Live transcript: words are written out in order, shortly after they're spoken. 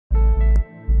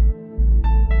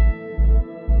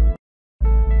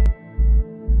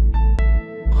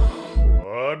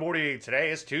Landry.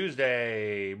 Today is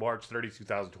Tuesday, March 30,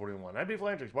 2021. I'm Beef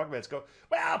Landry. Welcome. Let's go.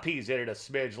 Well, P's hit it a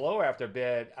smidge lower after a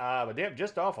bit, but dip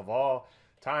just off of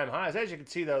all-time highs. As you can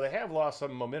see, though, they have lost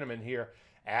some momentum in here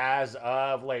as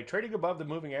of late. Trading above the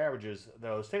moving averages,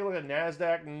 though. Let's take a look at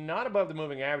NASDAQ. Not above the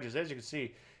moving averages, as you can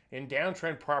see, in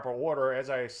downtrend proper order, as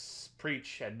I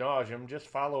preach ad nauseum, just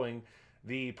following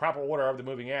the proper order of the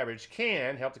moving average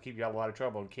can help to keep you out of a lot of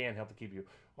trouble and can help to keep you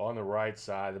on the right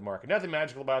side of the market. Nothing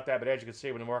magical about that, but as you can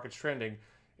see, when the market's trending,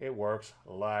 it works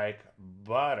like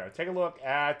butter. Take a look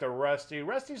at the Rusty.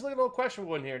 Rusty's looking a little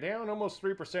questionable in here, down almost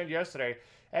 3% yesterday.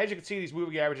 As you can see, these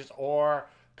moving averages are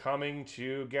coming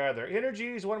together. Energy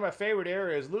is one of my favorite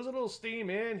areas. Losing a little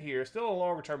steam in here. Still a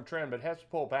longer-term trend, but has to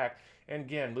pull back. And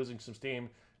again, losing some steam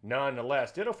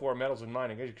nonetheless. Ditto for metals and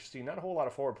mining. As you can see, not a whole lot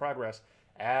of forward progress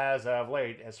as of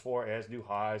late as far as new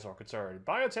highs are concerned.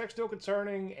 Biotech still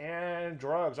concerning, and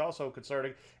drugs also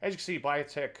concerning. As you can see,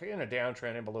 biotech in a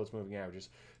downtrend and below its moving averages.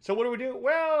 So what do?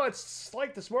 Well, it's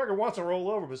like this market wants to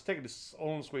roll over, but it's taking its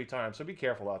own sweet time, so be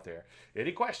careful out there.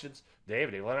 Any questions?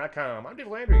 Dave@DaveLandry.com. I'm Dave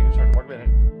Landry. Start to work a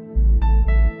minute.